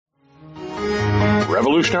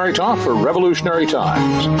Revolutionary talk for revolutionary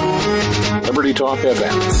times. Liberty Talk FM.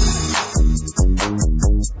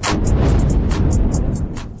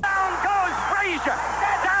 Down goes Frazier!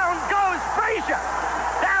 Down goes Frazier!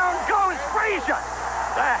 Down goes Frazier!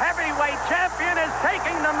 The heavyweight champion is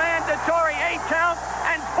taking the mandatory 8 count,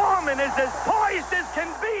 and Foreman is as poised as can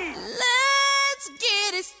be. Let's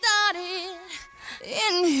get it started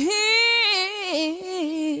in here.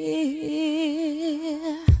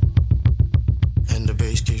 And the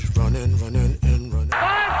bass keeps running, running, and running. 5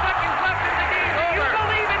 seconds left in the game. You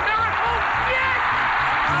believe it not? Oh, yes!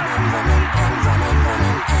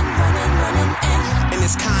 In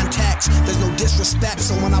this context, there's no disrespect,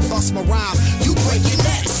 so when I bust my rhyme, you break your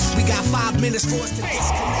necks. We got 5 minutes for us to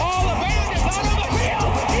disconnect. All the band is on the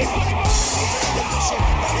field.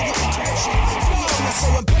 So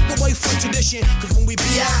and break away from tradition, cause when we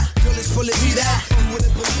be out, girl, it's fully be that.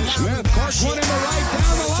 Smith, Clark one in the right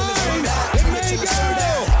down the line. It may go.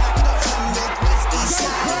 Go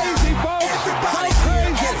crazy, folks. Go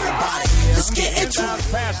crazy. Let's get into it.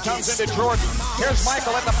 Pass comes into Jordan. Here's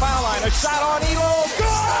Michael at the foul line. A shot on Elo.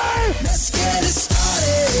 Good! Let's get it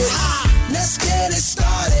started. Let's get it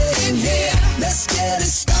started in here. Let's get it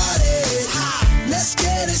started. Let's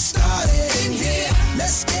get it started in here.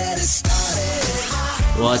 Let's get it started.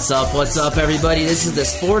 What's up, everybody? This is the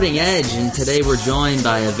Sporting Edge, and today we're joined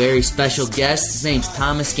by a very special guest. His name's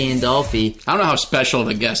Thomas Gandolfi. I don't know how special of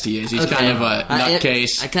a guest he is. He's kind of a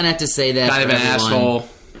nutcase. I kind of have to say that. Kind of for an everyone. asshole.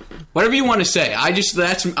 Whatever you want to say. I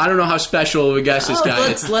don't know how special of a guest this guy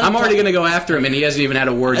is. I'm already going to go after him, and he hasn't even had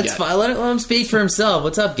a word That's yet. fine. Let him speak for himself.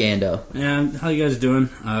 What's up, Gando? Man, how you guys doing?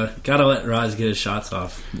 Gotta let Roz get his shots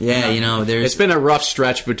off. Yeah, It's been a rough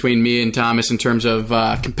stretch between me and Thomas in terms of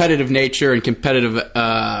competitive nature and competitive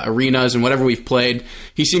arenas and whatever we've played.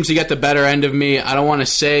 He seems to get the better end of me. I don't want to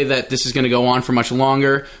say that this is going to go on for much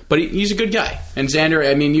longer, but he's a good guy. And Xander,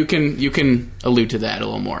 I mean, you can allude to that a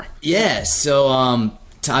little more. Yeah, so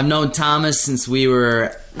I've known Thomas since we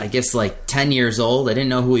were, I guess, like 10 years old. I didn't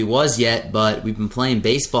know who he was yet, but we've been playing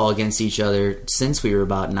baseball against each other since we were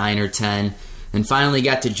about 9 or 10, and finally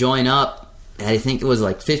got to join up, I think it was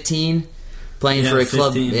like 15, playing for a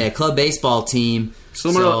 15. club baseball team. It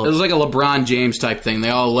was like a LeBron James type thing.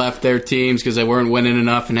 They all left their teams because they weren't winning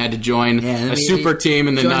enough and had to join a super team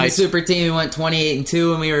in the night. The super team, we went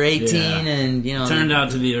 28-2 when we were 18, and turned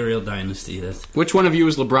out to be a real dynasty. Which one of you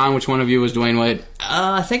was LeBron? Which one of you was Dwayne Wade?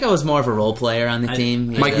 I think I was more of a role player on the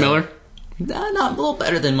team. Mike Miller? Not a little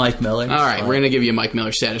better than Mike Miller. All right, we're going to give you a Mike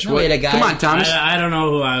Miller status. No, Come on, Thomas. I don't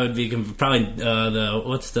know who I would be. Probably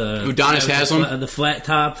Udonis Haslem? The flat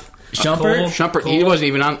top. Shumpert. He wasn't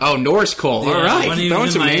even on. Oh, Norris Cole. Yeah, all right, throwing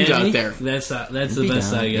some names out there. That's the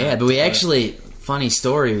best I got. Yeah, but we actually, funny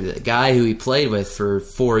story, the guy who he played with for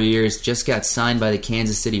 4 years just got signed by the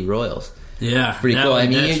Kansas City Royals. Yeah, pretty cool. I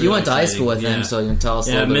mean, you went to high school with him, so you can tell us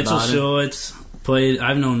a little bit Mitchell about him. Schultz played.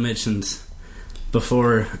 I've known Mitch since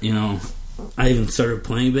before I even started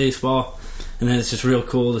playing baseball, and then it's just real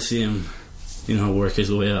cool to see him work his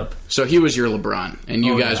way up. So he was your LeBron, and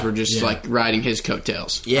you guys were just like riding his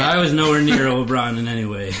coattails. Yeah, I was nowhere near LeBron in any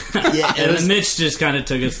way. Yeah, and Mitch just kind of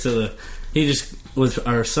took us to he just was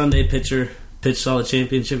our Sunday pitcher, pitched all the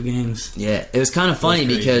championship games. Yeah, it was kind of funny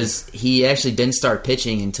because he actually didn't start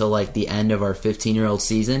pitching until like the end of our 15-year-old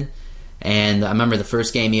season. And I remember the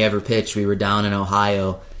first game he ever pitched, we were down in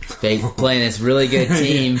Ohio playing this really good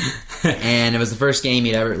team, and it was the first game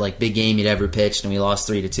big game he'd ever pitched, and we lost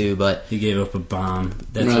 3-2. But he gave up a bomb.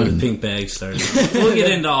 That's where the pink bag started. We'll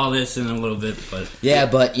get into all this in a little bit, but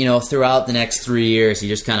throughout the next 3 years, he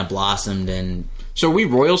just kind of blossomed. And so, are we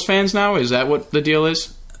Royals fans now? Is that what the deal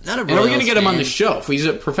is? Not a Royals and are we going to get him fan. on the show? If he's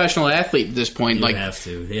a professional athlete at this point, you have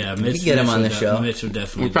to. Yeah, Mitch, we can get him on the show. Mitch would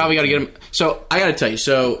definitely. We probably got to get him. So I got to tell you.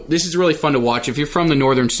 So this is really fun to watch. If you're from the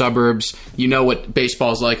northern suburbs, you know what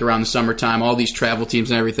baseball is like around the summertime. All these travel teams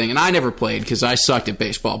and everything. And I never played because I sucked at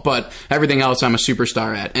baseball. But everything else, I'm a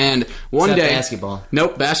superstar at. And one Except day, basketball.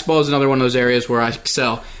 Nope, basketball is another one of those areas where I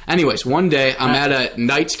excel. Anyways, one day I'm at a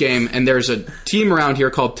Knights game, and there's a team around here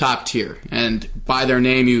called Top Tier. And by their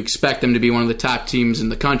name, you expect them to be one of the top teams in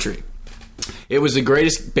the country. It was the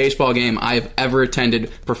greatest baseball game I've ever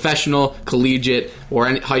attended, professional, collegiate, or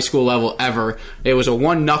any high school level ever. It was a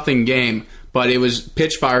 1-0 game, but it was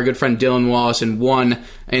pitched by our good friend Dylan Wallace and won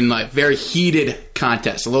in like very heated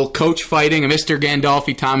contest. A little coach fighting, and Mr.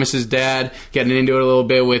 Gandolfi, Thomas's dad, getting into it a little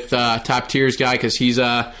bit with Top Tier's guy because he's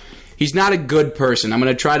not a good person. I'm going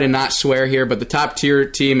to try to not swear here, but the Top Tier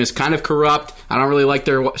team is kind of corrupt. I don't really like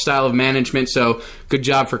their style of management, so good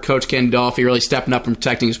job for Coach Gandolfi really stepping up and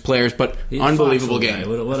protecting his players, but He's unbelievable a game.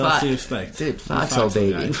 Guy. What else do you expect? Dude, Foxhole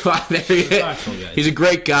baby. He's a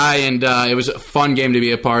great guy, and it was a fun game to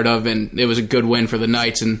be a part of, and it was a good win for the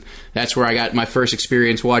Knights, and that's where I got my first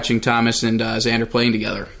experience watching Thomas and Xander playing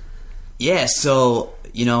together. Yeah, so,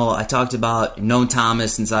 I talked about known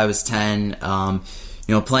Thomas since I was 10.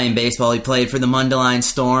 Playing baseball, he played for the Mundelein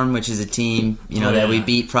Storm, which is a team, that we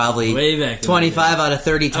beat probably way back 25 out of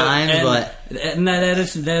 30 times. And that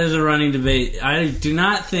is a running debate. I'm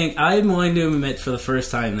willing to admit for the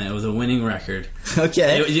first time that it was a winning record.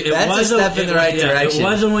 Okay, that's a step in the right direction. It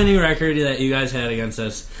was a winning record that you guys had against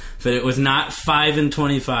us, but it was not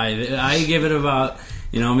 5-25. I give it about...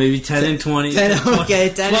 maybe 10 and 20.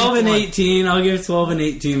 12 and 18. I'll give 12 and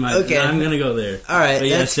 18. Okay. I'm going to go there. All right. But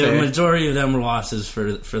yes, the majority of them were losses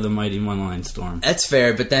for the mighty Mundelein Storm. That's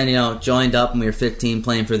fair. But then, joined up when we were 15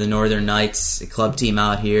 playing for the Northern Knights, a club team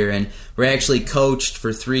out here. And we're actually coached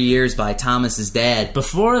for 3 years by Thomas's dad.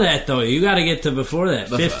 Before that, though, you got to get to before that.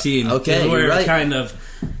 15. Okay. Where you're right.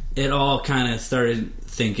 it all kind of started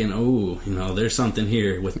thinking, there's something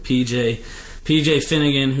here with PJ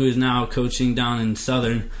Finnegan, who is now coaching down in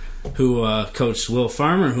Southern, who coached Will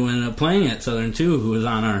Farmer, who ended up playing at Southern too, who was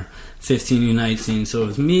on our 15U night team. So it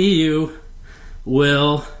was me, you,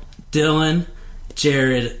 Will, Dylan,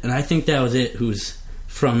 Jared, and I think that was it, who's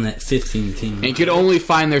from that 15 team. And you could only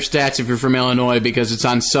find their stats if you're from Illinois because it's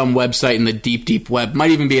on some website in the deep web.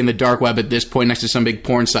 Might even be in the dark web at this point next to some big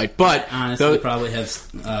porn site. But honestly, probably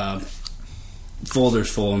have... folders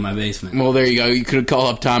full in my basement. Well, there you go. You could call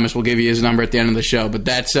up Thomas. We'll give you his number at the end of the show. But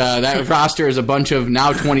that's that roster is a bunch of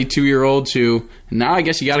now 22-year-olds who now I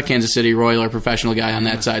guess you got a Kansas City Royal or professional guy on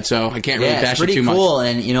that side. So I can't really bash it too much. Pretty cool.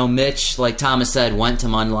 And Mitch, like Thomas said, went to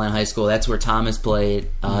Mundelein High School. That's where Thomas played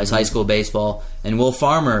his high school baseball. And Will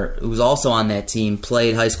Farmer, who was also on that team,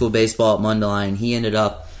 played high school baseball at Mundelein. He ended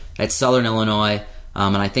up at Southern Illinois,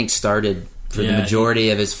 and I think started for the majority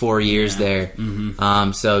of his 4 years there.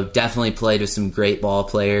 Mm-hmm. So definitely played with some great ball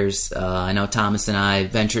players. I know Thomas and I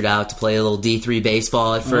ventured out to play a little D3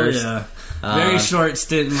 baseball at first. Oh, yeah. Very short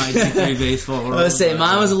stint in my D3 baseball world. I would say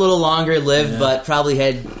mine was a little longer lived, but probably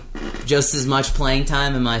had just as much playing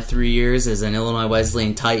time in my 3 years as an Illinois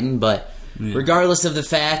Wesleyan Titan. But regardless of the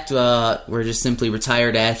fact, we're just simply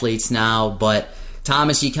retired athletes now. But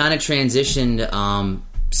Thomas, you kind of transitioned...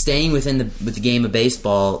 staying within the game of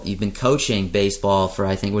baseball, you've been coaching baseball for,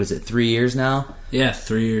 I think, 3 years now? Yeah,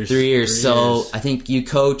 3 years. 3 years. So I think you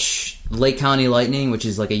coach Lake County Lightning, which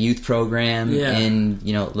is like a youth program in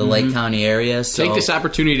the Lake County area. So take this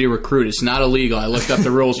opportunity to recruit. It's not illegal. I looked up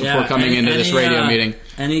the rules before coming into this radio meeting.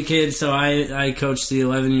 Any kids, so I coached the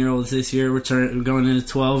 11-year-olds this year. We're going into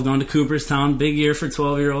 12, going to Cooperstown. Big year for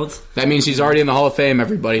 12-year-olds. That means he's already in the Hall of Fame,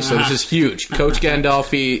 everybody. So this is huge. Coach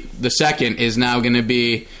Gandolfi II is now going to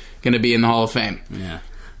be in the Hall of Fame. Yeah,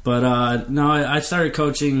 but no, I started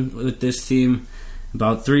coaching with this team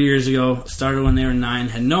about 3 years ago. Started when they were 9.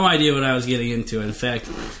 Had no idea what I was getting into. In fact,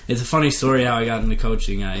 it's a funny story how I got into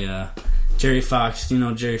coaching. Jerry Fox,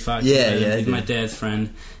 Jerry Fox? Yeah, he's my dad's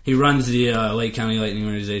friend. He runs the Lake County Lightning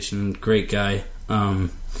organization. Great guy. Him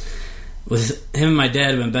and my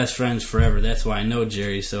dad have been best friends forever. That's why I know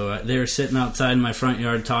Jerry. So they were sitting outside in my front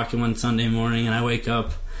yard talking one Sunday morning, and I wake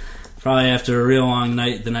up probably after a real long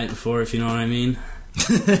night the night before, if you know what I mean.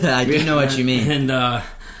 I do know what you mean. And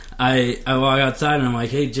I walk outside and I'm like,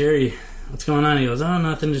 "Hey Jerry, what's going on?" He goes, "Oh,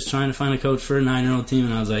 nothing, just trying to find a coach for a 9-year-old team."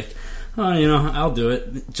 And I was like, "Oh, I'll do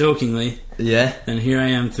it," jokingly. Yeah. And here I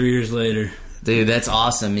am 3 years later. Dude, that's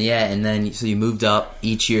awesome. Yeah, and then so you moved up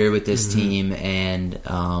each year with this team, and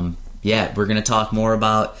we're going to talk more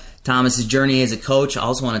about Thomas's journey as a coach. I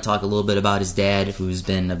also want to talk a little bit about his dad, who's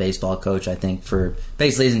been a baseball coach, I think, for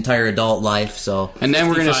basically his entire adult life. So, and then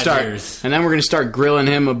we're going to start grilling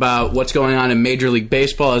him about what's going on in Major League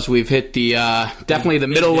Baseball as we've hit the definitely the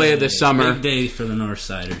middle way of the summer. Big day for the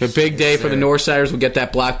Northsiders. A big day for the Northsiders. We'll get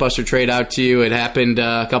that blockbuster trade out to you. It happened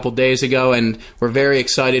a couple days ago, and we're very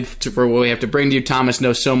excited for what we have to bring to you. Thomas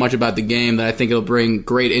knows so much about the game that I think it'll bring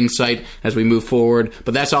great insight as we move forward.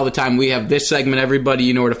 But that's all the time we have this segment. Everybody,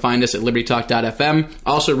 you know where to find us at libertytalk.fm.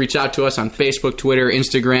 Also, reach out to us on Facebook, Twitter,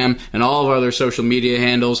 Instagram, and all of our other social media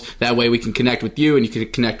handles. That way we can connect with you and you can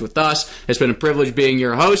connect with us. It's been a privilege being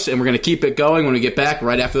your host, and we're going to keep it going when we get back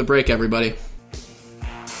right after the break, everybody.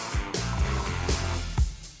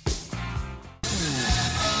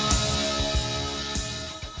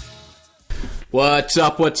 What's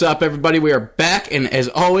up, everybody? We are back, and as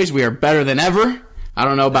always, we are better than ever. I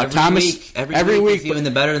don't know about Thomas. Every week, feeling the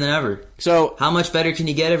better than ever. So how much better can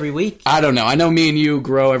you get every week? I don't know. I know me and you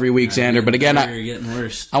grow every week, Xander. But again, you're getting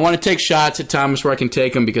worse. I want to take shots at Thomas where I can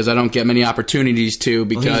take them because I don't get many opportunities to.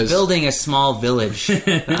 Because he's building a small village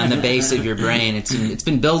on the base of your brain. It's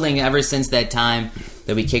been building ever since that time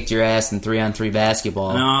that we kicked your ass in 3-on-3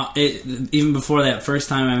 basketball. No, even before that, first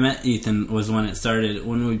time I met Ethan was when it started,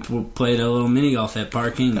 when we played a little mini golf at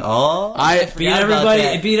Parking. Oh, I beat everybody.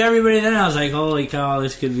 It beat everybody. Then I was like, "Holy cow,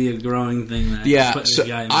 this could be a growing thing." Yeah, so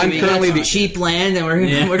I'm currently the cheap land, and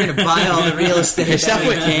we're gonna buy all the real estate. It's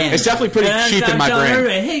definitely pretty cheap in my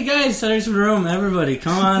brain. Hey guys, there's room. Everybody,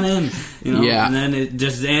 come on in. Yeah. And then it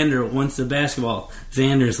just Xander once the basketball.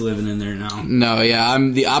 Xander's living in there now. No, yeah,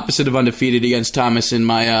 I'm the opposite of undefeated against Thomas in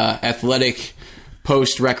my athletic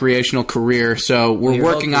post-recreational career. So we're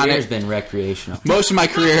working on it. Has been recreational. Most of my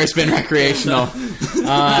career has been recreational,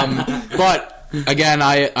 but again,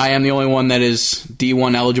 I am the only one that is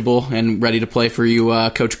D1 eligible and ready to play for you,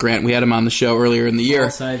 Coach Grant. We had him on the show earlier in the year.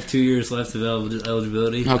 Also, I have 2 years left of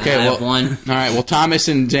eligibility. Okay, I have one. All right. Well, Thomas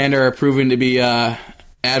and Xander are proven to be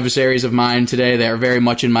adversaries of mine today. They are very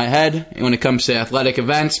much in my head when it comes to athletic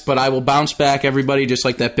events, but I will bounce back, everybody, just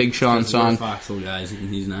like that Big Sean song. We're Foxhole guys, and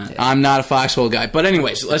he's not. I'm not a Foxhole guy. But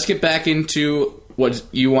anyways, let's get back into what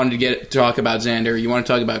you wanted to talk about, Xander. You want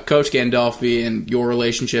to talk about Coach Gandolfi and your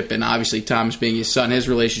relationship, and obviously Thomas being his son, his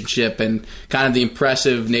relationship, and kind of the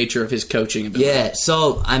impressive nature of his coaching ability. Yeah,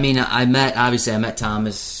 so, I mean, I met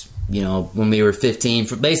Thomas, when we were 15,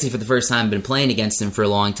 basically for the first time. Been playing against him for a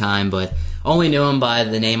long time, but only knew him by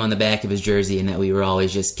the name on the back of his jersey and that we were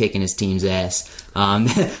always just kicking his team's ass.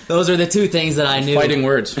 Those are the two things that I knew. Fighting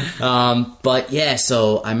words. But yeah,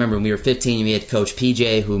 so I remember when we were 15, we had Coach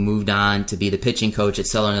PJ, who moved on to be the pitching coach at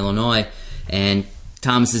Southern Illinois, and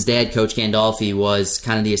Thomas's dad, Coach Gandolfi, was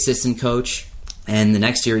kind of the assistant coach, and the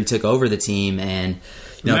next year he took over the team. And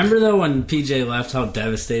remember though when PJ left, how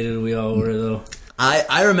devastated we all were though.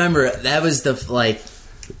 I remember that was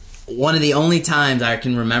one of the only times I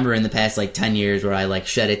can remember in the past 10 years where I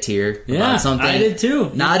shed a tear about something. I did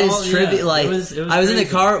too. Not as trivial. It was I was in the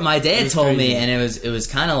car. My dad told me, crazy. and it was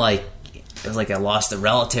kind of like it was like I lost a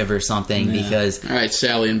relative or something because. All right,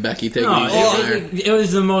 Sally and Becky, take it easy. It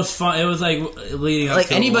was the most fun. It was leading up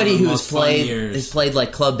to anybody who's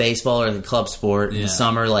played club baseball or the club sport in the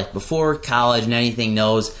summer, before college and anything,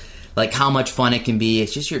 knows how much fun it can be.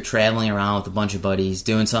 It's just you're traveling around with a bunch of buddies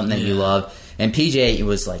doing something that you love. And PJ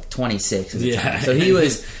was 26 at the time, so he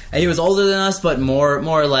was older than us, but more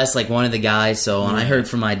or less one of the guys. So when I heard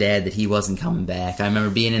from my dad that he wasn't coming back, I remember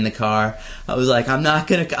being in the car. I was like, I'm not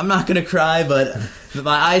gonna cry, but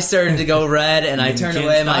my eyes started to go red, and I turned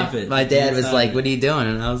away. My dad was like, "What are you doing?"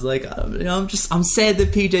 And I was like, I'm sad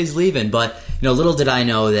that PJ's leaving. But little did I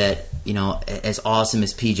know that as awesome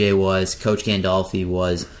as PJ was, Coach Gandolfi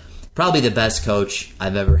was probably the best coach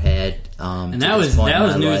I've ever had. And that was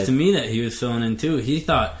news to me that he was filling in too. He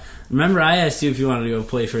thought. Remember, I asked you if you wanted to go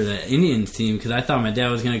play for the Indians team because I thought my dad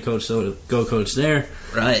was going to go coach there.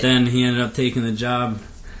 Right. Then he ended up taking the job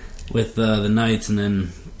with the Knights, and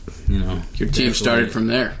then your team started from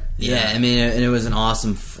there. Yeah, I mean, and it was an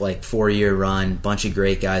awesome 4-year run. Bunch of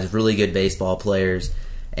great guys, really good baseball players.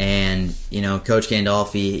 And Coach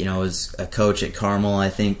Gandolfi, was a coach at Carmel. I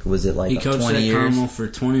think was it he coached 20 at years? Carmel for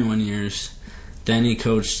 21 years. Then he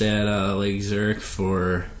coached at Lake Zurich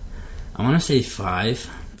for I want to say 5.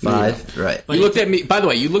 Right. You looked at me. By the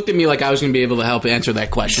way, you looked at me like I was going to be able to help answer that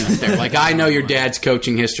question up there. I know your dad's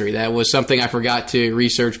coaching history. That was something I forgot to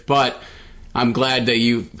research, but I'm glad that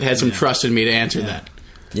you had some trust in me to answer that.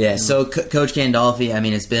 Yeah, so Coach Gandolfi, I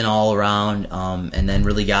mean, it's been all around, and then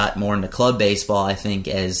really got more into club baseball, I think,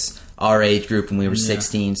 as our age group when we were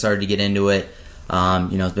 16, started to get into it.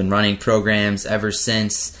 Has been running programs ever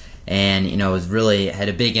since, and, has really had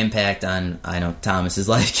a big impact on, I know, Thomas's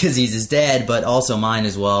life because he's his dad, but also mine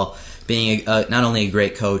as well, being not only a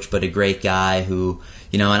great coach, but a great guy who,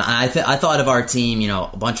 and I thought of our team,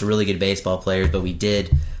 a bunch of really good baseball players, but we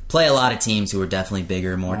did play a lot of teams who were definitely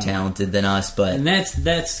bigger, more talented than us. But and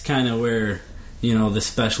that's kind of where the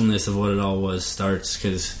specialness of what it all was starts,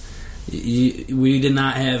 because we did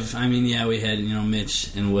not have. I mean, we had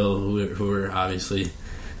Mitch and Will who were obviously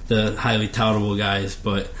the highly toutable guys,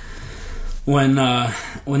 but when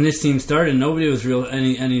this team started, nobody was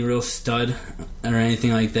any real stud or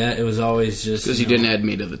anything like that. It was always just because you didn't add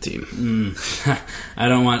me to the team. I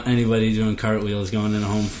don't want anybody doing cartwheels going in a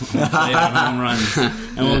home home runs,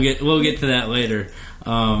 and we'll get to that later.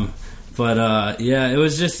 It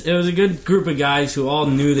was a good group of guys who all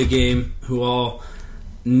knew the game, who all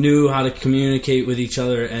knew how to communicate with each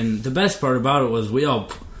other, and the best part about it was we all.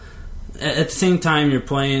 at the same time, you're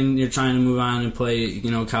trying to move on and play,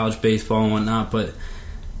 college baseball and whatnot, but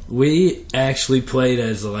we actually played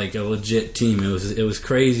as like a legit team. It was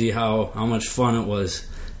crazy how much fun it was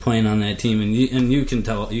playing on that team, and you can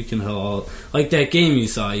tell like that game you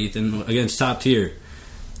saw, Ethan, against Top Tier.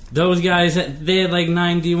 Those guys, they had like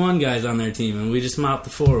 9 D1 guys on their team, and we just mopped the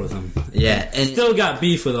floor with them. Yeah, and still got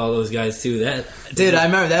beef with all those guys too. Dude, I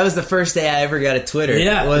remember that was the first day I ever got a Twitter.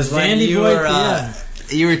 Yeah, was when Vandy you Boy, were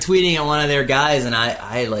you were tweeting at one of their guys, and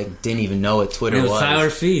I like didn't even know what Twitter it was. was. Tyler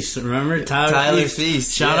Feast, remember Tyler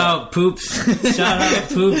Feast? Shout out Poops! Shout out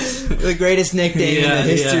Poops! The greatest nickname in the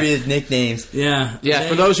history of nicknames. Yeah.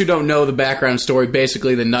 For those who don't know the background story,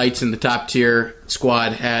 basically the Knights in the Top Tier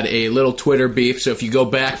squad had a little Twitter beef. So if you go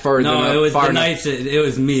back further, it was the Knights. It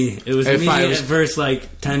was me. It was me versus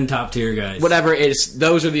like 10 Top Tier guys. Whatever.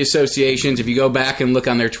 Those are the associations. If you go back and look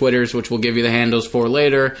on their Twitters, which we'll give you the handles for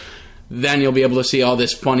later, then you'll be able to see all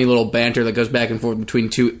this funny little banter that goes back and forth between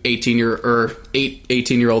two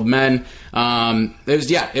 18-year-old men.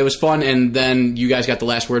 It was fun, and then you guys got the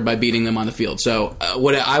last word by beating them on the field. So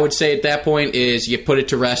what I would say at that point is you put it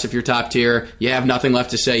to rest if you're Top Tier. You have nothing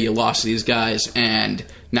left to say. You lost these guys, and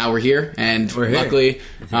now we're here. And luckily,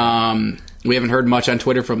 we haven't heard much on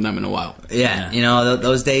Twitter from them in a while. Yeah.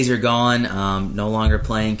 Those days are gone. No longer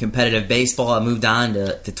playing competitive baseball. I moved on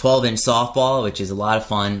to 12-inch softball, which is a lot of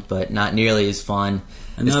fun, but not nearly as fun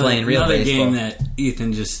as playing real baseball. Another game that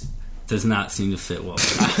Ethan just does not seem to fit well.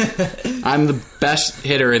 I'm the best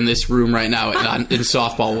hitter in this room right now in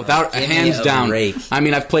softball, without hands down. Break. I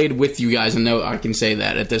mean, I've played with you guys and know I can say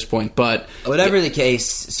that at this point. But whatever the case,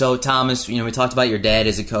 so Thomas, we talked about your dad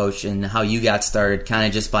as a coach and how you got started, kind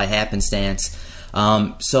of just by happenstance.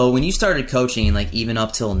 So when you started coaching, like even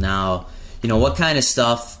up till now, what kind of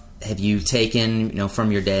stuff have you taken,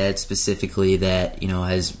 from your dad specifically that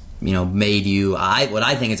has made you what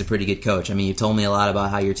I think is a pretty good coach. I mean, you told me a lot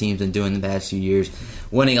about how your team's been doing the past few years,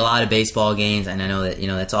 winning a lot of baseball games, and I know that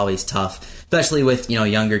that's always tough, especially with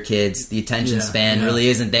younger kids. The attention span really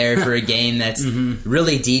isn't there for a game that's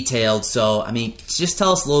really detailed. So I mean, just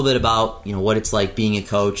tell us a little bit about what it's like being a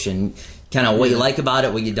coach and kind of what you like about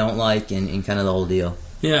it, what you don't like, and kind of the whole deal.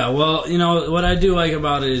 Yeah, well, what I do like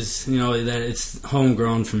about it is, that it's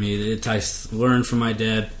homegrown for me. I learned from my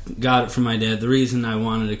dad, got it from my dad. The reason I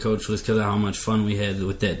wanted to coach was because of how much fun we had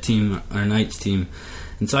with that team, our Knights team.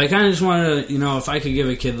 And so I kind of just wanted to, if I could give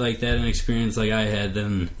a kid like that an experience like I had,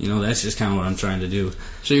 then, that's just kind of what I'm trying to do.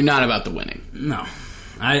 So you're not about the winning? No.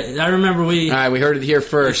 I remember we... All right, we heard it here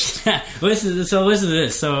first. listen to this.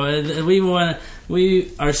 So we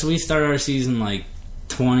started our season like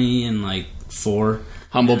 20-4.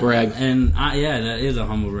 Humble brag. And that is a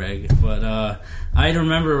humble brag. But I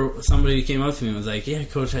remember somebody came up to me and was like, "Yeah,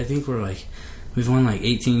 Coach, I think we've won like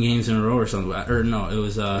 18 games in a row or something." Or no, it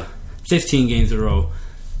was 15 games in a row.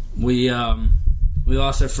 We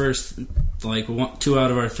lost our first 2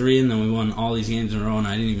 out of our 3, and then we won all these games in a row, and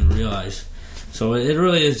I didn't even realize. So it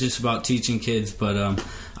really is just about teaching kids. But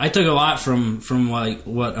I took a lot from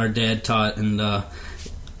what our dad taught, and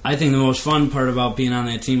I think the most fun part about being on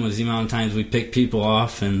that team was the amount of times we picked people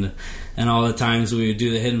off and all the times we would do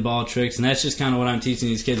the hidden ball tricks. And that's just kind of what I'm teaching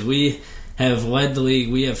these kids. We have led the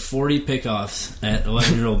league. We have 40 pickoffs at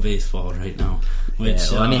 11-year-old baseball right now. Which,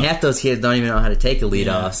 half those kids don't even know how to take a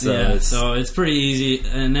leadoff. So it's pretty easy.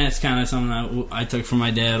 And that's kind of something that I took from my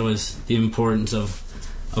dad, was the importance of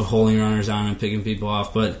holding runners on and picking people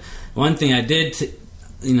off. But one thing I did,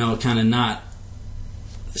 kind of not...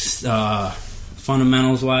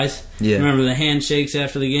 fundamentals wise. Yeah. Remember the handshakes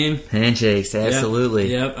after the game? Handshakes,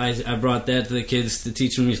 absolutely. Yep. I brought that to the kids to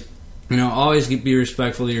teach them, always be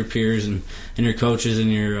respectful to your peers and your coaches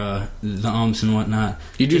and your the umps and whatnot.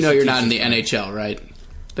 You do know you're not in the NHL, right?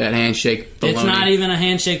 That handshake baloney. It's not even a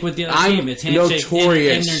handshake with the other team. It's handshake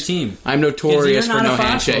in their team. I'm notorious for no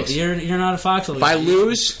handshakes. You're not a foxhole. If I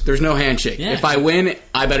lose, there's no handshake. Yeah. If I win,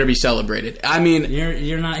 I better be celebrated. I mean,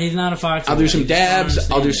 you're not. He's not a foxhole. I'll do some dabs.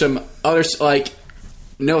 I'll do some other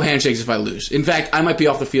no handshakes if I lose. In fact, I might be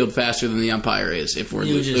off the field faster than the umpire is if we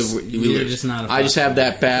lose. You're just not a foxhole. I just have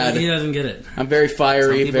that bad. He doesn't get it. I'm very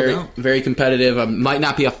fiery, very competitive. I might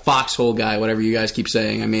not be a foxhole guy, whatever you guys keep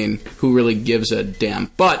saying. I mean, who really gives a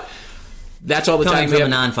damn? But that's all the time we have. A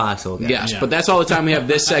non-foxhole guy. Yes, but that's all the time we have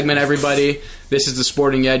this segment, everybody. This is the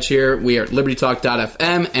Sporting Edge here. We are at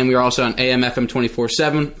LibertyTalk.fm, and we are also on AM/FM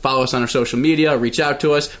 24/7. Follow us on our social media. Reach out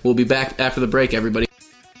to us. We'll be back after the break, everybody.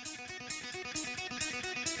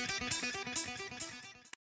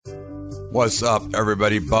 What's up,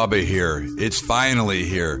 everybody? Bubba here. It's finally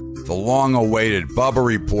here. The long-awaited Bubba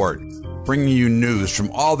Report. bringing you news from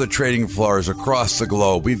all the trading floors across the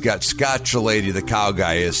globe. We've got Scott Shellady, the cow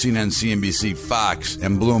guy, at CNN, CNBC, Fox,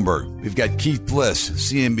 and Bloomberg. We've got Keith Bliss,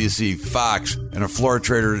 CNBC, Fox, and a floor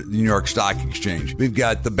trader at the New York Stock Exchange. We've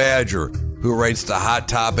got the Badger, who writes the hot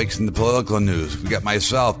topics and the political news. We've got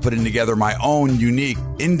myself putting together my own unique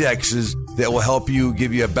indexes that will help you,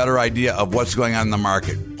 give you a better idea of what's going on in the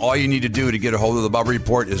market. All you need to do to get a hold of the Bubba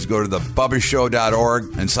Report is go to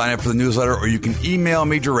thebubbashow.org and sign up for the newsletter, or you can email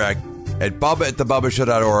me direct at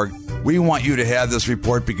bubba@thebubbashow.org. We want you to have this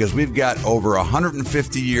report because we've got over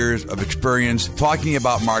 150 years of experience talking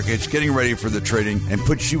about markets, getting ready for the trading, and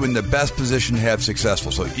puts you in the best position to have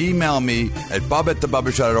successful. So email me at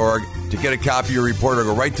bubba@thebubbashow.org to get a copy of your report, or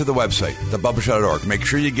go right to the website, thebubbashow.org. Make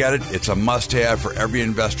sure you get it. It's a must-have for every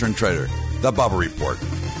investor and trader. The Bubba Report.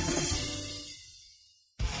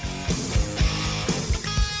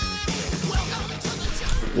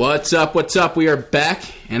 What's up? What's up? We are back,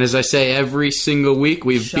 and as I say every single week,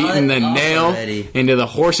 we've beaten the nail into the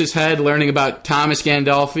horse's head, learning about Thomas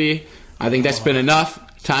Gandolfi. I think that's been enough.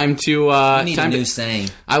 Time to need a new saying.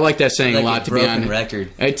 I like that saying like a lot. To be honest, record.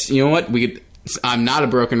 It's, you know what, I'm not a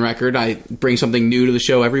broken record. I bring something new to the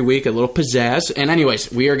show every week, a little pizzazz. And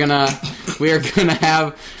anyways, we are gonna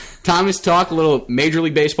have Thomas talk a little Major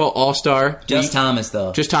League Baseball All-Star. Just Thomas,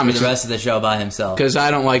 though. Just Thomas. For the rest of the show by himself. Because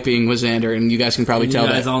I don't like being with Xander, and you guys can probably tell that.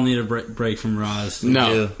 You guys all need a break from Roz.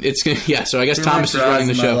 No. So I guess Thomas is running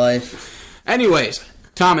the show. Anyways,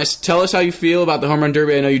 Thomas, tell us how you feel about the Home Run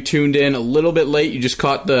Derby. I know you tuned in a little bit late. You just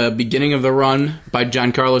caught the beginning of the run by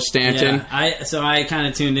Giancarlo Stanton. Yeah, I kind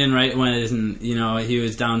of tuned in right when he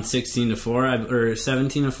was down 16-4 or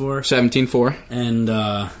 17-4. 17-4. And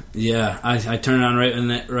I turned on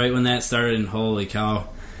right when that started, and holy cow,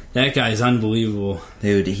 that guy's unbelievable,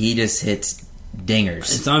 dude. He just hits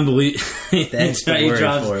dingers. It's unbelievable. That's the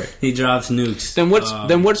word for it. He drops nukes. Then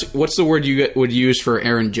what's the word you would use for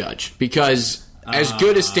Aaron Judge? Because as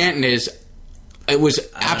good as Stanton is, it was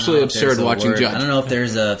absolutely absurd watching Judge. I don't know if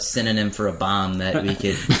there's a synonym for a bomb that we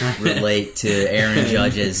could relate to Aaron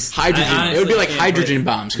Judge's. Hydrogen. It would be like hydrogen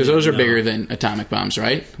bombs, because those are bigger than atomic bombs,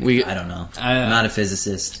 right? I don't know. I'm not a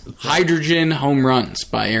physicist. Hydrogen home runs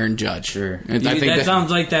by Aaron Judge. Sure. I think that sounds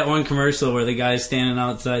like that one commercial where the guy's standing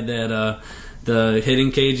outside that the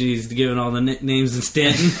hitting cage, and he's giving all the nicknames in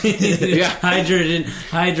Stanton. Yeah.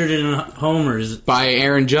 Hydrogen homers by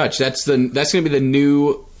Aaron Judge. That's going to be the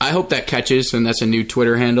new. I hope that catches, and that's a new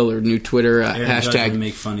Twitter handle or new Twitter hashtag. Judge would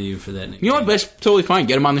make fun of you for that nickname. You know what? That's totally fine.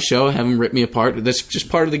 Get him on the show. Have him rip me apart. That's just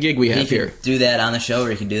part of the gig we have here. He could do that on the show,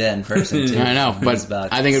 or he could do that in person too. I know, but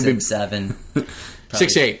about I think it would be 6'7".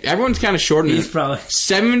 6'8". Everyone's kind of short. He's probably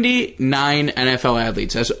 79 NFL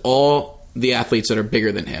athletes. That's all the athletes that are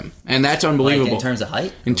bigger than him, and that's unbelievable. Like in terms of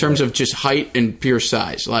height, in terms of just height and pure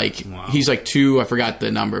size. Like He's like I forgot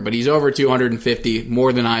the number, but he's over 250,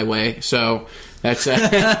 more than I weigh. So that's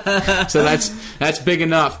that's big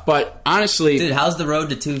enough. But honestly, dude, how's the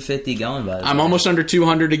road to 250 going? By the way, I'm almost under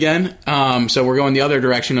 200 again. So we're going the other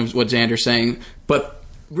direction of what Xander's saying. But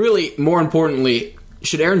really, more importantly,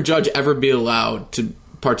 should Aaron Judge ever be allowed to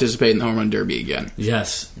participate in the Home Run Derby again?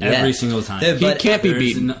 Yes, every single time. He can't be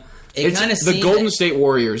beaten. It's the Golden State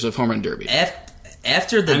Warriors of Home Run Derby.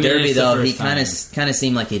 After the Derby, though, he kind of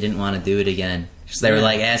seemed like he didn't want to do it again. So they were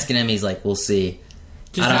like asking him. He's like, "We'll see."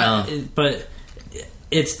 I don't know, but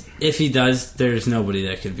if he does, there's nobody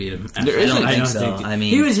that could beat him. I don't think so. I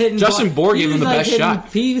mean, he was hitting. Justin Bour gave him the best shot.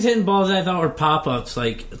 He was hitting balls that I thought were pop ups,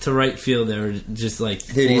 like to right field. They were just like,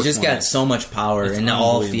 dude, he just got so much power in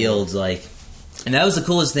all fields, like, and that was the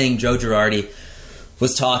coolest thing. Joe Girardi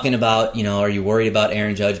was talking about, are you worried about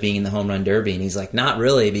Aaron Judge being in the Home Run Derby? And he's like, not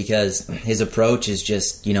really, because his approach is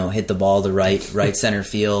just, hit the ball to right center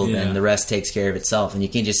field, and the rest takes care of itself. And you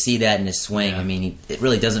can just see that in his swing. I mean, it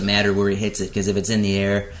really doesn't matter where he hits it, because if it's in the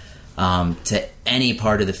air to any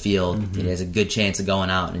part of the field, it has a good chance of going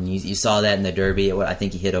out. And you saw that in the Derby. I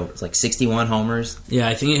think he hit over 61 homers. Yeah,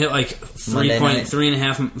 I think he hit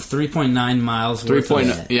 3.9 miles.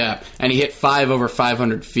 3.9, yeah. And he hit 5 over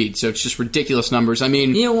 500 feet, so it's just ridiculous numbers. I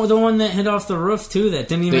mean, the one that hit off the roof too, that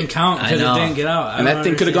didn't even count because it didn't get out. And that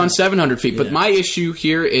thing could have gone 700 feet. But my issue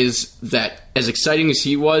here is that, as exciting as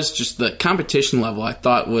he was, just the competition level I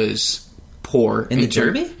thought was poor in the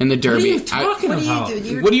Derby. In the Derby, what are you talking about?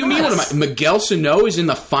 What do you mean? Miguel Sano is in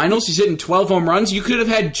the finals. He's hitting 12 home runs. You could have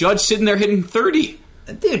had Judge sitting there hitting 30.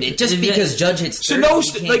 Dude, because Judge hits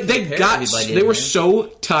 30, they were so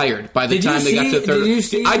tired by the time they got to the third.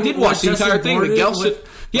 I did watch the entire thing.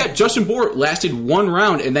 Justin Bour lasted one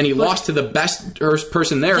round, and then he lost to the best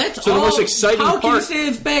person there. So the most exciting part. How can you say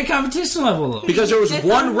it's bad competition level, though? Because there was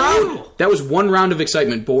one round. That was one round of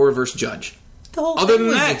excitement, Bour versus Judge. The whole Other thing than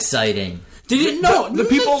was that, exciting. the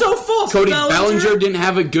people. so false. Cody Bellinger didn't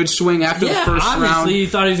have a good swing after the first obviously round. you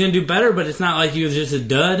thought he was going to do better, but it's not like he was just a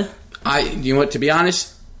dud. You know what? To be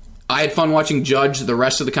honest, I had fun watching Judge. The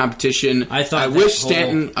rest of the competition, I wish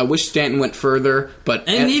Stanton went further, but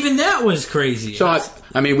even that was crazy. So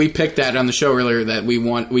we picked that on the show earlier that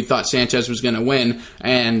we thought Sanchez was going to win,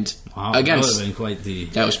 and again, that would have been quite the.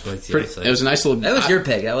 It was a nice little. That was your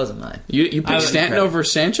pick. That wasn't mine. You picked Stanton over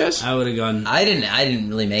Sanchez. I would have gone. I didn't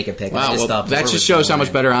really make a pick. Wow, I just thought that just shows how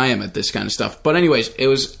much better I am at this kind of stuff. But anyways, it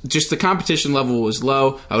was just the competition level was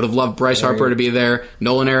low. I would have loved Bryce Harper to be there.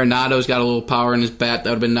 Nolan Arenado's got a little power in his bat.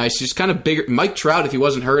 That would have been nice. Just kind of bigger. Mike Trout, if he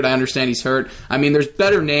wasn't hurt, I understand he's hurt. I mean, there's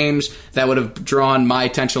better names that would have drawn my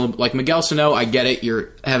attention. Like Miguel Sano, I get it.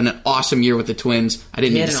 You're having an awesome year with the Twins. I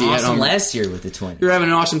didn't He need had to an see awesome it. last year with the Twins. You're having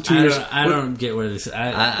an awesome 2 years. I don't get where this. Where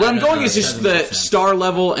I'm going is just the star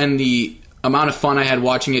level and the amount of fun I had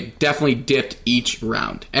watching it definitely dipped each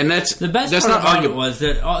round, and that's the best. That's part not about it arguable. was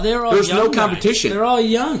that they were all. There was young no guys. competition. They're all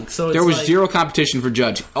young, so it's there was like, zero competition for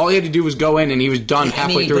Judge. All he had to do was go in, and he was done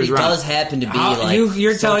halfway through his but round. It does happen to be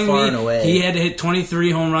you're so telling far me and away. he had to hit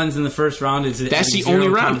 23 home runs in the first round. That's the only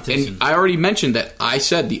round, and I already mentioned that. I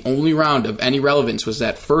said the only round of any relevance was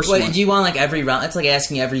that first one. Do you want every round? It's like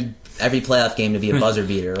asking every playoff game to be a buzzer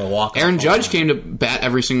beater or a walk. Aaron Judge came to bat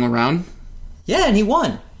every single round. Yeah, and he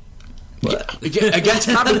won. Against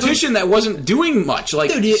competition that wasn't doing much.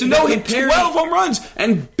 Like Sano hit 12 home runs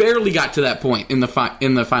and barely got to that point in the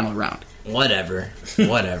final round. Whatever.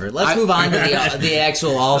 Let's move on to the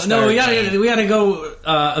actual All-Star. No, we gotta go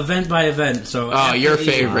event by event. So, your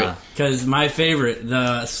favorite, because my favorite,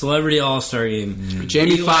 the Celebrity All-Star Game.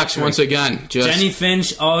 Jamie Foxx once again. Jenny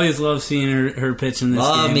Finch, always love seeing her pitch in this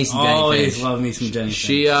game. Always love me some Jenny Finch.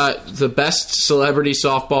 She the best celebrity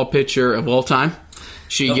softball pitcher of all time.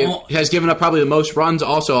 She has given up probably the most runs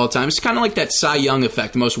also all the time. It's kind of like that Cy Young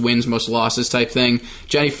effect, most wins, most losses type thing.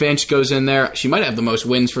 Jenny Finch goes in there. She might have the most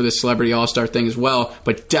wins for this Celebrity All-Star thing as well,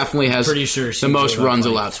 but definitely has the most runs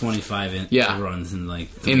allowed. 25 runs in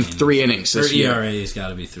in 3 innings. Her ERA has got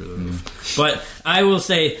to be through the roof. But I will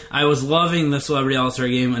say, I was loving the Celebrity All-Star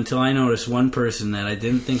Game until I noticed one person that I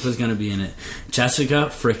didn't think was going to be in it. Jessica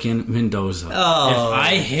frickin' Mendoza. Oh,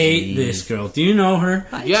 I hate this girl. Do you know her?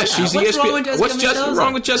 Yeah, she's the ESPN. What's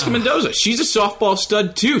wrong with Jessica Mendoza? She's a softball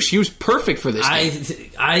stud too. She was perfect for this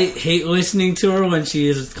game. I hate listening to her when she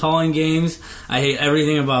is calling games. I hate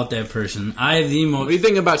everything about that person. What do you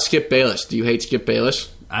think about Skip Bayless? Do you hate Skip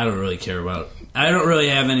Bayless? I don't really care about. I don't really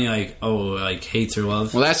have any hates or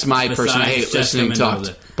loves. Well, that's my person. I hate listening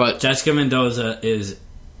to. But Jessica Mendoza is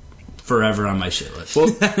forever on my shit list.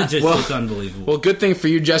 It's unbelievable. Well, good thing for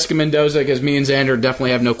you, Jessica Mendoza, because me and Xander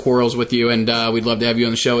definitely have no quarrels with you, and we'd love to have you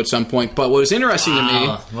on the show at some point. But what was interesting to me...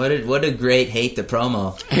 What a great hate the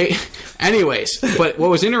promo. Hey, anyways, but what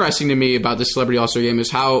was interesting to me about the Celebrity All-Star Game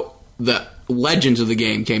is how the legends of the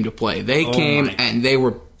game came to play. They came and they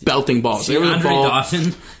were belting balls. There was a ball.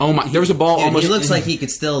 Dawson. Oh my! There was a ball almost. He looks like he could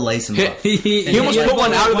still lace him up. He almost put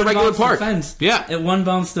one out of the regular park. Yeah, it one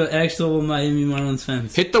bounced the actual Miami Marlins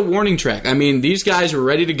fence. Hit the warning track. I mean, these guys were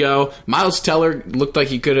ready to go. Miles Teller looked like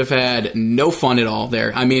he could have had no fun at all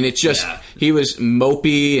there. I mean, it's just he was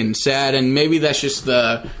mopey and sad, and maybe that's just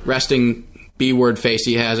the resting B-word face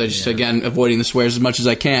he has. I just, again, avoiding the swears as much as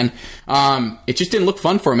I can. It just didn't look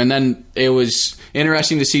fun for him. And then it was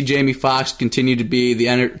interesting to see Jamie Foxx continue to be the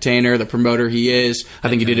entertainer, the promoter he is. I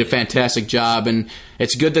think he did a fantastic job. And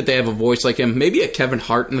it's good that they have a voice like him. Maybe a Kevin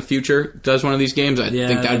Hart in the future does one of these games. I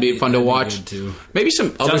think that would be fun to watch. Maybe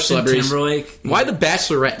some other celebrities. Timberlake. Why the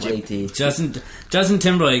Bachelorette? Justin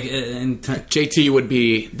Timberlake and JT would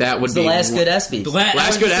be the last good ESPYs.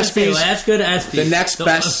 Last good ESPYs. The next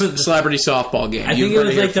best celebrity softball game. I think it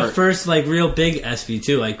was like the first real big ESPY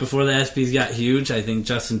too. Like before the ESPYs got huge, I think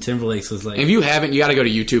Justin Timberlake's was like. If you haven't, you got to go to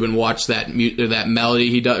YouTube and watch that melody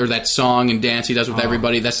he does, or that song and dance he does with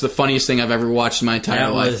everybody. That's the funniest thing I've ever watched in my entire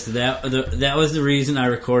life. That was the reason I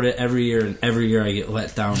record it every year, and every year I get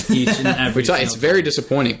let down each and every. It's very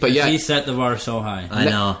disappointing, but he set the bar so high. I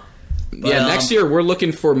know. But, next year we're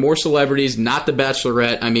looking for more celebrities, not the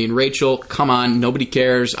Bachelorette. I mean, Rachel, come on, nobody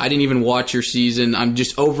cares. I didn't even watch your season. I'm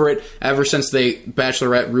just over it. Ever since the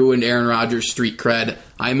Bachelorette ruined Aaron Rodgers' street cred,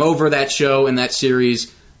 I'm over that show and that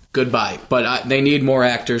series. Goodbye. But they need more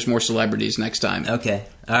actors, more celebrities next time. Okay.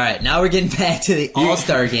 All right. Now we're getting back to the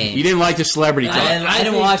All-Star Game. You didn't like the celebrity talk. I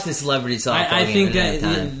didn't watch the celebrity softball game. I think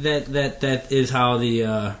that is how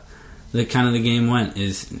the kind of the game went.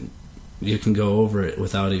 Is you can go over it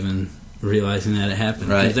without even realizing that it happened.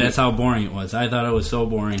 Right. Because that's how boring it was. I thought it was so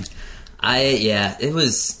boring. It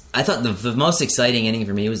was. I thought the most exciting inning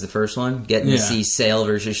for me was the first one, getting to see Sale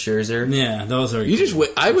versus Scherzer. Yeah, those are.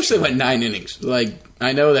 I wish they went 9 innings. Like,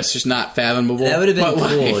 I know that's just not fathomable. That would have been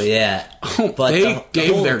cool, yeah. But they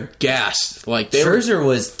gave their gas. Like Scherzer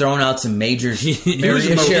was throwing out some major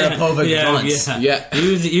Maria Sharapova grunts. Yeah. Yeah.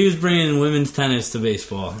 He was bringing women's tennis to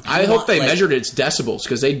baseball. I hope they measured its decibels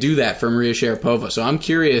because they do that for Maria Sharapova. So I'm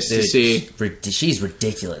curious to see. She's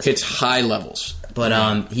ridiculous. Hits high levels.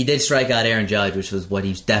 But he did strike out Aaron Judge, which was what he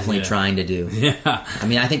was definitely trying to do. Yeah. I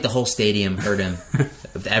mean, I think the whole stadium heard him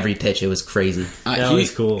with every pitch. It was crazy. That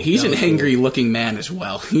was cool. He's an angry-looking man as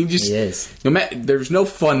well. He is. There's no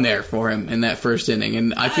fun there for him in that first inning,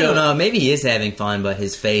 and I don't know. Maybe he is having fun, but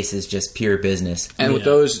his face is just pure business. And with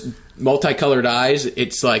those multicolored eyes,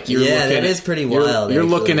 it's like you're looking. That is pretty wild. You're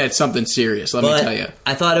looking at something serious. Let me tell you.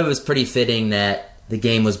 I thought it was pretty fitting that the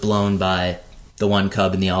game was blown by the one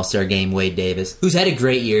Cub in the All-Star game, Wade Davis, who's had a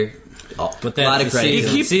great year. But a lot of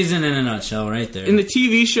credit. Season in a nutshell, right there. In the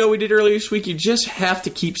TV show we did earlier this week, you just have to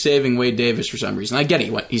keep saving Wade Davis for some reason. I get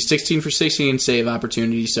it. He's 16 for 16 save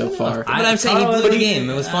opportunities so far. But I'm saying he blew the game.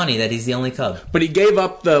 It was funny that he's the only Cub. But he gave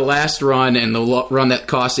up the last run and the run that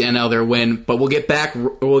cost the NL their win. But we'll get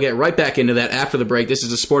right back into that after the break. This is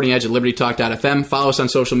the Sporting Edge at LibertyTalk.fm. Follow us on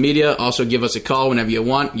social media. Also give us a call whenever you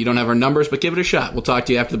want. You don't have our numbers, but give it a shot. We'll talk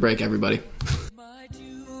to you after the break, everybody.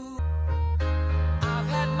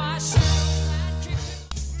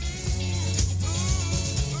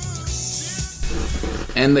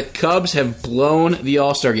 And the Cubs have blown the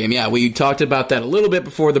All-Star game. Yeah, we talked about that a little bit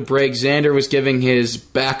before the break. Xander was giving his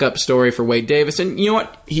backup story for Wade Davis. And you know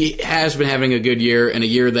what? He has been having a good year and a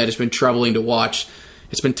year that has been troubling to watch.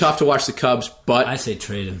 It's been tough to watch the Cubs, but... I say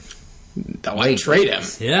trade him. Why trade him?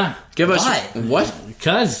 Yeah. Give us... Why? What?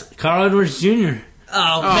 Because Carl Edwards Jr.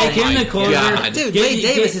 Make him the closer. God. Dude, Wade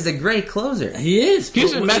Davis is a great closer. He is.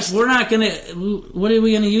 We're not going to... What are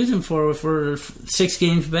we going to use him for 6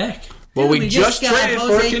 games back? Well, we just traded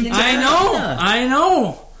for Quintana. I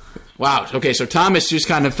know. Wow. Okay, so Thomas just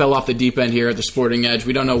kind of fell off the deep end here at the Sporting Edge.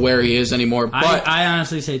 We don't know where he is anymore. But I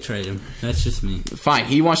honestly say trade him. That's just me. Fine.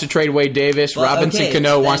 He wants to trade Wade Davis. Well, Robinson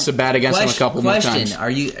Cano wants to bat against him a couple more times.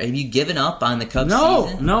 Have you given up on the Cubs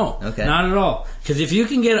season? No. Okay. Not at all. Because if you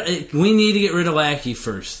can we need to get rid of Lackey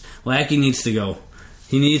first. Lackey needs to go.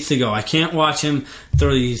 He needs to go. I can't watch him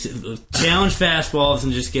throw these challenge fastballs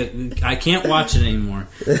and just I can't watch it anymore.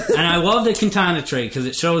 And I love the Quintana trade because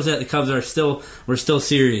it shows that the Cubs we're still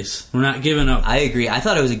serious. We're not giving up. I agree. I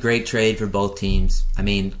thought it was a great trade for both teams. I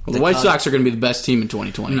mean, the White Sox are going to be the best team in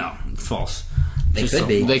 2020. No, false. They could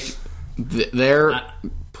be. Their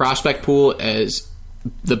prospect pool is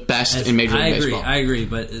the best in Major League Baseball. I agree,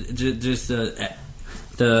 but just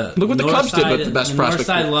look what the Cubs did with the best prospect.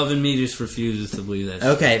 The North side loving me just refuses to believe that.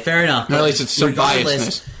 Okay, fair enough. Or at least it's some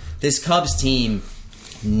biasness. This Cubs team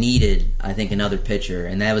needed, I think, another pitcher,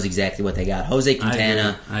 and that was exactly what they got. Jose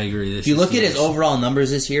Quintana. I agree. If you look at his overall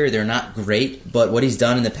numbers this year, they're not great, but what he's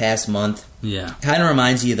done in the past month kind of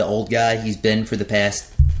reminds you of the old guy he's been for the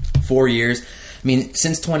past 4 years. I mean,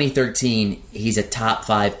 since 2013, he's a top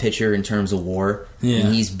 5 pitcher in terms of WAR. Yeah.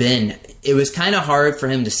 And it was kind of hard for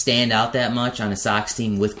him to stand out that much on a Sox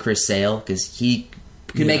team with Chris Sale, because he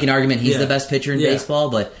could make an argument he's the best pitcher in baseball,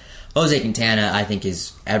 but Jose Quintana, I think,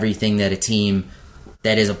 is everything that a team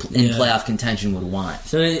that is in playoff contention would want.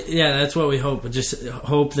 So, that's what we hope. Just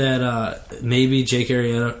hope that maybe Jake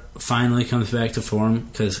Arrieta finally comes back to form,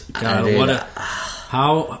 because,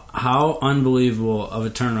 How unbelievable of a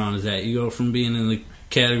turnaround is that? You go from being in the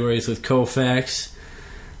categories with Koufax,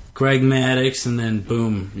 Greg Maddux, and then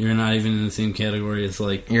boom, you're not even in the same category as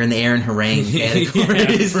you're in the Aaron Harang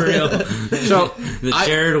category. For real. So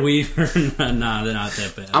Jared Weaver, nah, they're not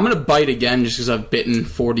that bad. I'm gonna bite again just because I've bitten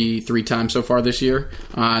 43 times so far this year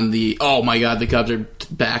on the oh my god the Cubs are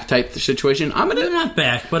back type situation. They're not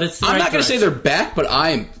back, but it's. I'm not gonna say they're back, but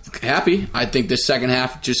I'm happy. I think the second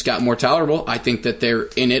half just got more tolerable. I think that they're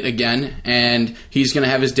in it again, and he's going to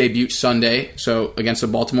have his debut Sunday. So against the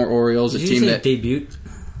Baltimore Orioles, Did you say debut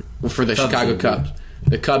for the Chicago Cubs,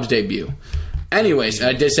 the Cubs debut. Anyways,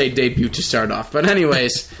 I did say debut to start off, but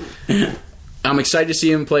anyways, I'm excited to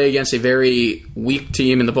see him play against a very weak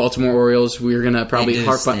team in the Baltimore Orioles. We're going to probably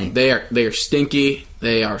harp on. They are stinky.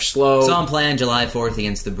 They are slow. Saw him play on July 4th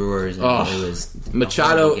against the Brewers. And it was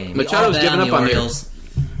Machado's giving up on the Orioles.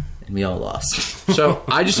 We all lost. So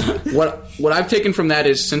I just what I've taken from that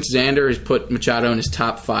is since Xander has put Machado in his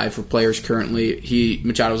top 5 for players currently,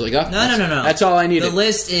 Machado's like, no. That's all I needed. The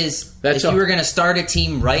list is you were going to start a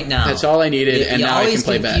team right now. That's all I needed, and now I can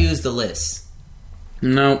play back. You always confuse the list.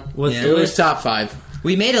 No, it was top 5.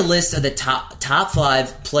 We made a list of the top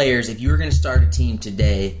 5 players. If you were going to start a team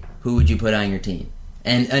today, who would you put on your team?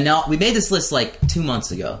 And now we made this list like 2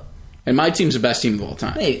 months ago. And my team's the best team of all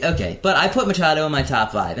time. Hey, okay, but I put Machado in my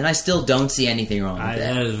top 5, and I still don't see anything wrong with that.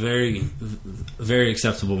 That is a very, very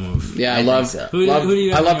acceptable move. Yeah, I think love. so. Who do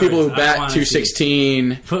you I have love people who yours? I bat wanna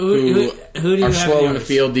 216, Who do you are have slow in the yours?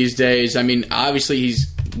 field these days. I mean, obviously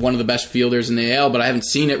he's one of the best fielders in the AL, but I haven't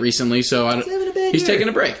seen it recently, so having a bad he's year. taking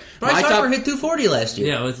a break. Bryce Harper hit 240 last year.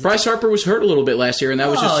 Yeah, Bryce Harper was hurt a little bit last year, and that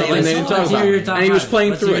was just Oh, something yeah, they didn't let's talk hear about. your top And he was five. playing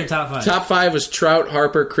Let's through hear it. your top five. Top 5 was Trout,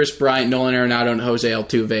 Harper, Chris Bryant, Nolan Arenado, and Jose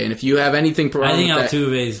Altuve. And if you have anything wrong I think with that,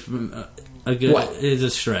 Altuve's a good What? is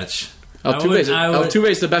a stretch.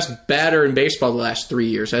 Altuve's the best batter in baseball the last 3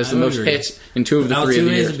 years. Has the most agree. hits in 2 of the 3 of the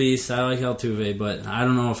Altuve's years. a beast. I like Altuve, but I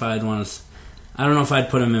don't know if I'd want to. I don't know if I'd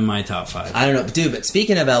put him in my top 5. I don't know, dude. But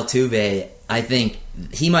speaking of Altuve, I think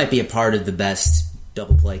he might be a part of the best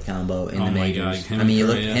double play combo in Oh the my majors. God, him I mean, and you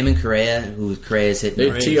look Correa. him and Correa, who Correa's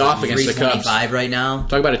hitting They tee off against the Cubs. 325 right now.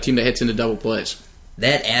 Talk about a team that hits into double plays.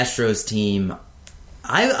 That Astros team,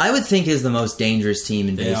 I would think is the most dangerous team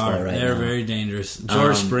in They baseball are. right They're now. very dangerous.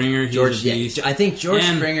 George Springer, he's a beast. I think George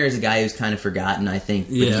And- Springer is a guy who's kind of forgotten. I think,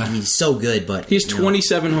 but Yeah. he's so good. But He's you know,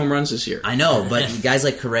 27 home runs this year. I know, but guys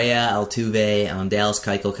like Correa, Altuve, Dallas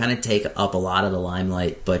Keuchel kind of take up a lot of the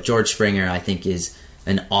limelight. But George Springer, I think, is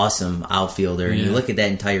an awesome outfielder. And you Yeah. look at that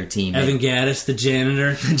entire team. Evan Gaddis, the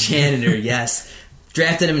janitor. Janitor, yes.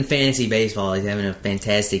 Drafted him in fantasy baseball. He's having a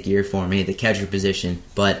fantastic year for me at the catcher position.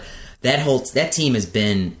 But that team has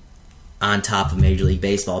been on top of Major League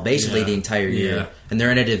Baseball basically Yeah. the entire year. Yeah. And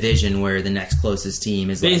they're in a division where the next closest team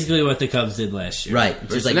is Basically what the Cubs did last year. right.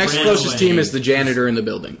 Just The like next ran closest away. team is the janitor in the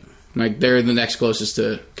building. Like, they're the next closest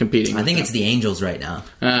to competing. I think with it's the Angels right now.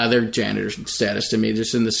 them. They're janitor status to me,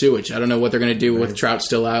 just in the sewage. I don't know what they're going to do with Trout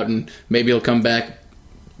still out, and maybe he'll come back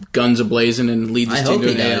guns a-blazing and lead this I team hope to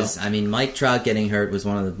he an AL. does. I mean, Mike Trout getting hurt was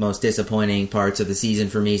one of the most disappointing parts of the season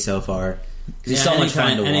for me so far. 'Cause he's so much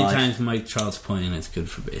fun to watch. Anytime Mike Trout's playing, it's good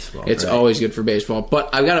for baseball. It's always good for baseball. But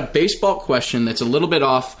I've got a baseball question that's a little bit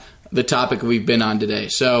off the topic we've been on today.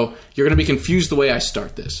 So you're going to be confused the way I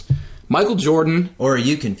start this. Michael Jordan, Or are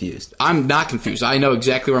you confused? I'm not confused. I know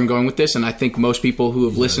exactly where I'm going with this, and I think most people who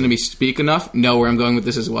have listened to me speak enough know where I'm going with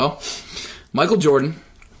this as well. Michael Jordan,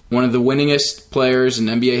 one of the winningest players in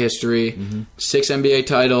NBA history, 6 NBA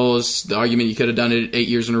titles. The argument you could have done it 8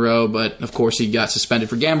 years in a row, but of course he got suspended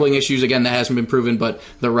for gambling issues. Again, that hasn't been proven, but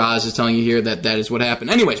the Roz is telling you here that that is what happened.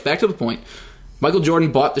 Anyways, back to the point. Michael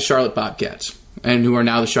Jordan bought the Charlotte Bobcats, and who are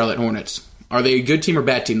now the Charlotte Hornets. Are they a good team or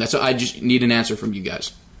bad team? That's what I just need an answer from you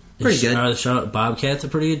guys. Pretty good. Are the Charlotte Bobcats a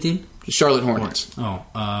pretty good team? The Charlotte Hornets. Oh,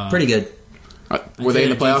 Pretty good. Were they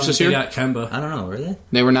in the playoffs this They year? got Kemba. I don't know, were they?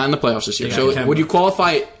 They were not in the playoffs this year. They So got Kemba. would you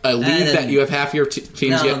qualify a league then- that you have half your teams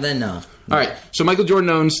No, get? then no. All right. So Michael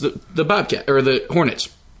Jordan owns the Bobcat or the Hornets.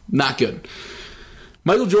 Not good.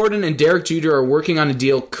 Michael Jordan and Derek Jeter are working on a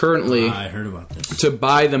deal currently I heard about this. to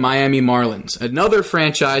buy the Miami Marlins, another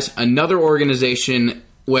franchise, another organization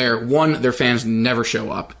where, one, their fans never show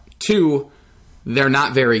up. Two, they're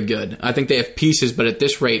not very good. I think they have pieces, but at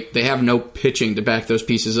this rate, they have no pitching to back those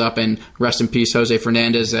pieces up. And rest in peace, Jose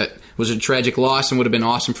Fernandez. That was a tragic loss and would have been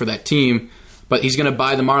awesome for that team. But he's going to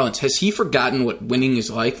buy the Marlins. Has he forgotten what winning is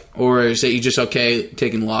like? Or is he just okay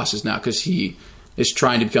taking losses now because he is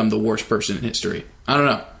trying to become the worst person in history? I don't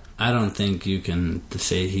know. I don't think you can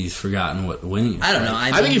say he's forgotten what winning is. I don't know.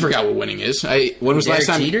 I think he forgot what winning is. When was the last Derek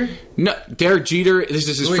time? Jeter? No, Derek Jeter. This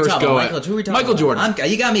is his Who are we first talking go about? at Who are we talking Michael about? Jordan.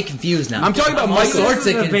 You got me confused now. I'm talking about all Michael. sorts of This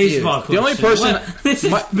is a confused. baseball The only question. person. This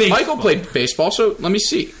is baseball. Michael played baseball, so let me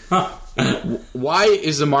see. Why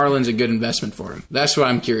is the Marlins a good investment for him? That's what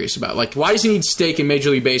I'm curious about. Like, why does he need stake in Major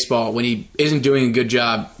League Baseball when he isn't doing a good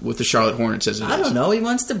job with the Charlotte Hornets as it is? I don't know. He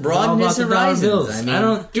wants to All broaden about his the dollar horizons. bills. I mean, I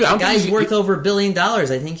don't- Dude, I don't the think guy's he's- worth over $1 billion. I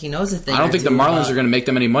think he knows a thing. I don't or think the two Marlins about- are going to make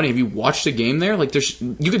them any money. Have you watched the game there? Like,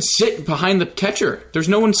 you could sit behind the catcher. There's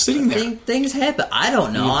no one sitting there. Things happen. I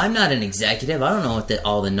don't know. I'm not an executive. I don't know what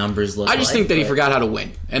all the numbers look like. I just think that he but- forgot how to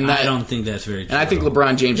win, and that, I don't think that's very true. and I think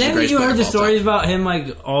LeBron James is the Haven't greatest you player heard of the all time. stories about him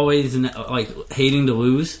like always like hating to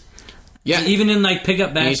lose? Yeah, Even in like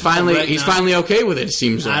pickup and he's basketball. finally finally okay with it. It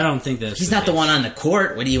seems like. I don't think that's. He's not the one on the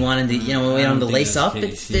court. What do you want him to? You know, wait I him to don't think lace that's up the at,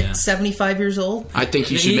 case, yeah. at 75 years old. I think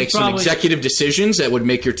he should He's make some probably- executive decisions that would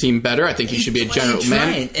make your team better. I think he should be a What are you general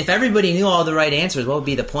man. trying? If everybody knew all the right answers, what would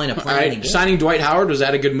be the point of All playing? right, the game? signing Dwight Howard, was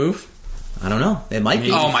that a good move? I don't know. It might be.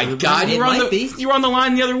 Maybe. Oh my God! It You were might be. on the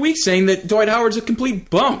line the other week saying that Dwight Howard's a complete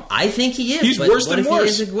bum. I think he is. He's but worse what than if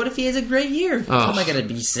worse. What if he has a great year? Oh. How am I going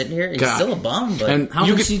to be sitting here? He's God. still a bum. But And How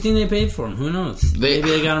you much could- do you think they paid for him? Who knows? Maybe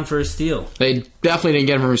they got him for a steal. They definitely didn't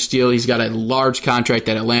get him from a steal. He's got a large contract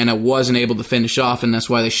that Atlanta wasn't able to finish off, and that's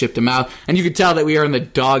why they shipped him out. And you could tell that we are in the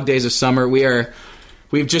dog days of summer. We are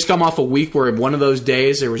We've just come off a week where one of those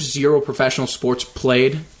days there was 0 professional sports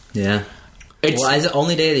played. Yeah. It's the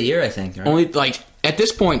only day of the year, I think. Right? Only at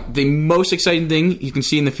this point, the most exciting thing you can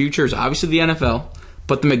see in the future is obviously the NFL,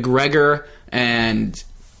 but the McGregor and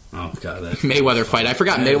Mayweather fight. I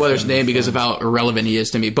forgot Mayweather's name because of how irrelevant he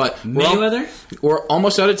is to me. But we're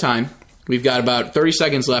almost out of time. We've got about 30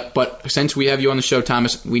 seconds left, but since we have you on the show,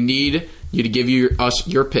 Thomas, we need you to give us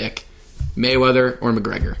your pick, Mayweather or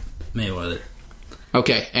McGregor. Mayweather.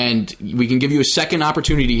 Okay, and we can give you a second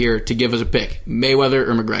opportunity here to give us a pick, Mayweather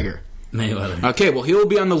or McGregor. Mayweather. Okay, well, he will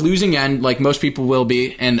be on the losing end, like most people will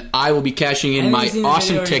be, and I will be cashing in my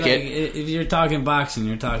awesome ticket. If you're talking boxing,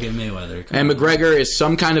 you're talking Mayweather. And McGregor is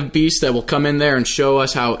some kind of beast that will come in there and show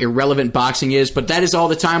us how irrelevant boxing is. But that is all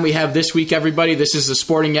the time we have this week, everybody. This is The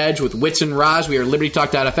Sporting Edge with Wits and Roz. We are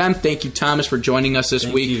LibertyTalk.fm. Thank you, Thomas, for joining us this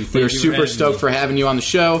week. We are super stoked for having you on the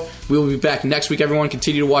show. We will be back next week, everyone.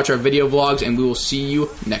 Continue to watch our video vlogs, and we will see you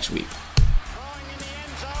next week.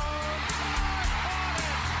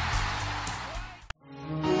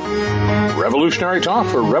 Revolutionary talk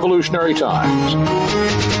for revolutionary times.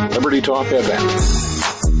 Liberty Talk FM.